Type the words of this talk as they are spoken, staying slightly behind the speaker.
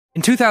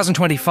In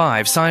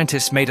 2025,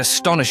 scientists made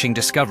astonishing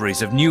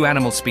discoveries of new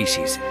animal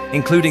species,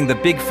 including the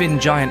big fin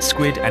giant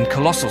squid and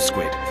colossal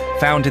squid,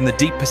 found in the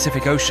deep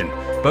Pacific Ocean,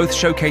 both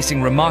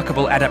showcasing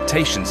remarkable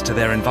adaptations to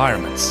their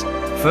environments.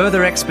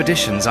 Further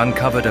expeditions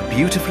uncovered a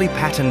beautifully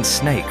patterned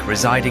snake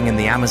residing in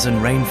the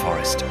Amazon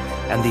rainforest,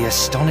 and the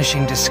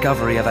astonishing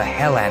discovery of a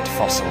hell ant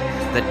fossil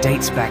that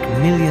dates back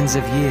millions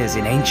of years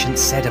in ancient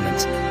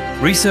sediment.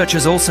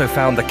 Researchers also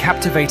found the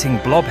captivating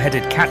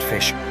blob-headed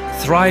catfish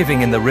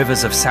thriving in the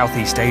rivers of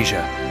Southeast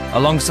Asia,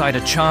 alongside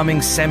a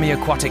charming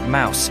semi-aquatic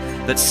mouse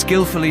that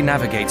skillfully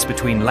navigates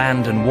between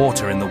land and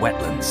water in the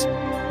wetlands.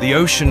 The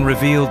ocean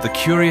revealed the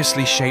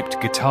curiously shaped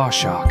guitar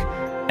shark,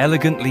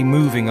 elegantly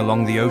moving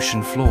along the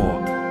ocean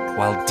floor,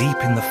 while deep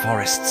in the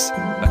forests,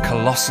 a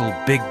colossal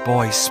big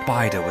boy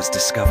spider was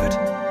discovered,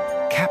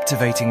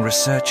 captivating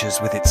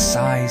researchers with its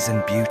size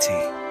and beauty.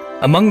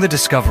 Among the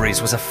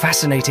discoveries was a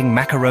fascinating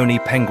macaroni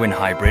penguin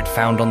hybrid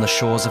found on the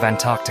shores of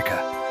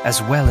Antarctica,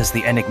 as well as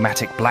the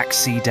enigmatic black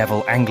sea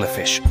devil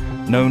anglerfish,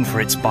 known for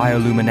its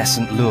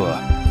bioluminescent lure,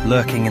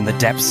 lurking in the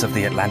depths of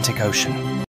the Atlantic Ocean.